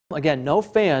Again, no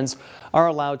fans are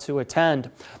allowed to attend.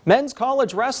 Men's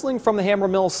college wrestling from the Hammer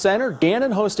Mill Center.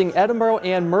 Gannon hosting Edinburgh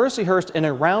and Mercyhurst in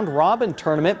a round-robin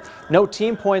tournament. No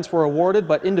team points were awarded,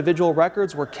 but individual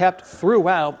records were kept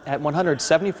throughout. At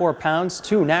 174 pounds,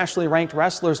 two nationally ranked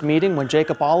wrestlers meeting when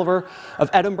Jacob Oliver of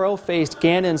Edinburgh faced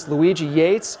Gannon's Luigi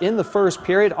Yates in the first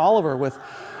period. Oliver was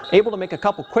able to make a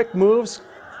couple quick moves,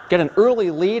 get an early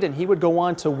lead, and he would go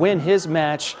on to win his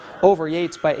match over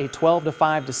Yates by a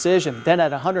 12-5 decision. Then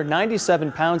at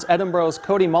 197 pounds, Edinburgh's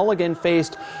Cody Mulligan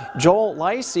faced Joel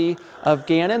Lacey of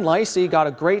Gannon. Lacey got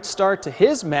a great start to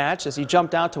his match as he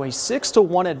jumped out to a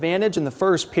 6-1 advantage in the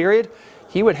first period.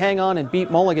 He would hang on and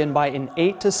beat Mulligan by an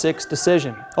 8-6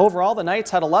 decision. Overall, the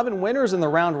Knights had 11 winners in the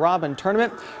round-robin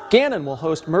tournament. Gannon will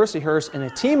host Mercyhurst in a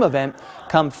team event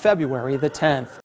come February the 10th.